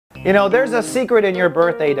You know, there's a secret in your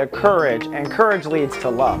birthday to courage, and courage leads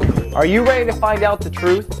to love. Are you ready to find out the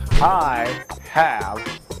truth? I have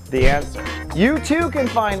the answer. You too can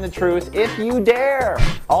find the truth if you dare.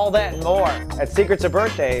 All that and more at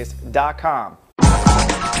secretsofbirthdays.com.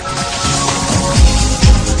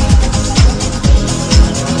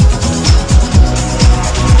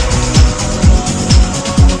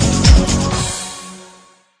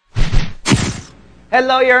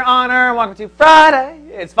 Hello, Your Honor. Welcome to Friday.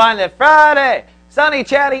 It's finally Friday. Sunny,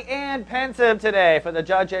 chatty, and pensive today for the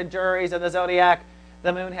judge and juries of the zodiac.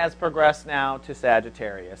 The moon has progressed now to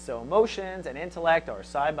Sagittarius, so emotions and intellect are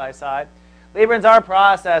side by side. Librans are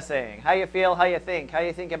processing how you feel, how you think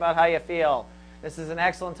about how you feel. This is an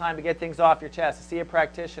excellent time to get things off your chest, to see a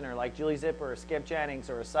practitioner like Julie Zipper or Skip Jennings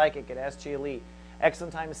or a psychic at SG Elite.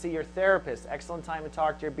 Excellent time to see your therapist. Excellent time to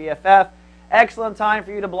talk to your BFF. Excellent time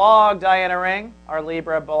for you to blog, Diana Ring, our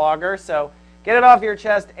Libra blogger. So get it off your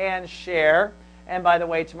chest and share. And by the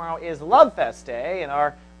way, tomorrow is Love Fest Day, and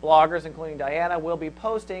our bloggers, including Diana, will be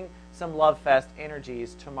posting some Love Fest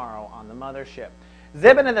energies tomorrow on the mothership.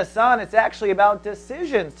 Zipping in the sun, it's actually about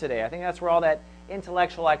decisions today. I think that's where all that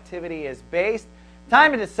intellectual activity is based.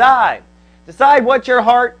 Time to decide. Decide what your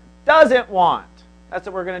heart doesn't want. That's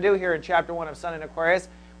what we're going to do here in Chapter 1 of Sun in Aquarius.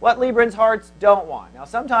 What Librans' hearts don't want. Now,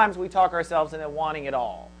 sometimes we talk ourselves into wanting it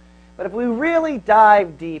all. But if we really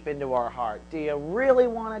dive deep into our heart, do you really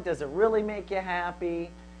want it? Does it really make you happy?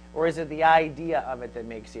 Or is it the idea of it that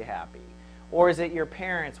makes you happy? Or is it your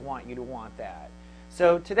parents want you to want that?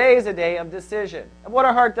 So today is a day of decision, of what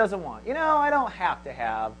our heart doesn't want. You know, I don't have to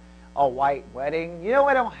have a white wedding. You know,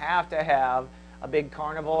 I don't have to have a big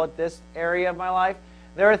carnival at this area of my life.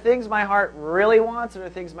 There are things my heart really wants, and there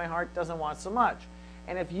are things my heart doesn't want so much.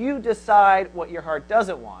 And if you decide what your heart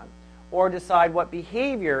doesn't want, or decide what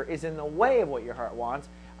behavior is in the way of what your heart wants,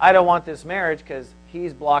 I don't want this marriage because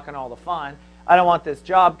he's blocking all the fun. I don't want this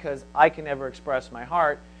job because I can never express my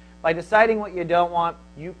heart. By deciding what you don't want,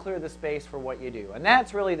 you clear the space for what you do. And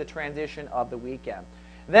that's really the transition of the weekend.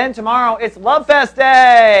 Then tomorrow, it's Love Fest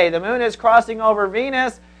Day. The moon is crossing over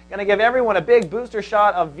Venus. Going to give everyone a big booster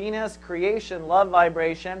shot of Venus creation, love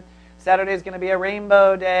vibration. Saturday is going to be a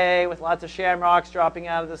rainbow day with lots of shamrocks dropping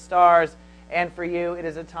out of the stars. And for you, it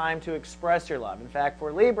is a time to express your love. In fact,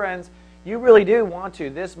 for Librans, you really do want to,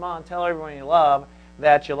 this month, tell everyone you love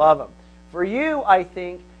that you love them. For you, I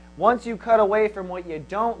think, once you cut away from what you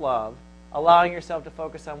don't love, allowing yourself to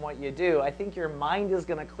focus on what you do, I think your mind is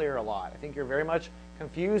going to clear a lot. I think you're very much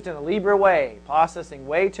confused in a Libra way, processing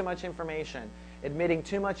way too much information, admitting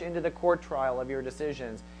too much into the court trial of your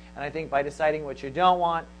decisions. And I think by deciding what you don't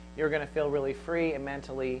want, you're going to feel really free and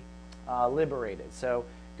mentally liberated. So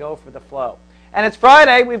go for the flow. And it's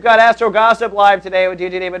Friday. We've got Astro Gossip live today with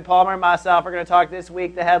DJ David Palmer and myself. We're going to talk this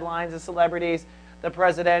week, the headlines, the celebrities, the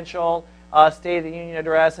presidential State of the Union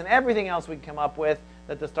address, and everything else we can come up with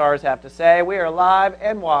that the stars have to say. We are live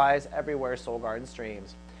and wise everywhere Soul Garden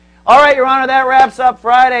streams. All right, Your Honor, that wraps up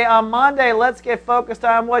Friday. On Monday, let's get focused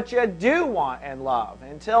on what you do want and love.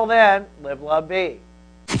 Until then, live, love, be.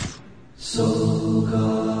 Soul Garden.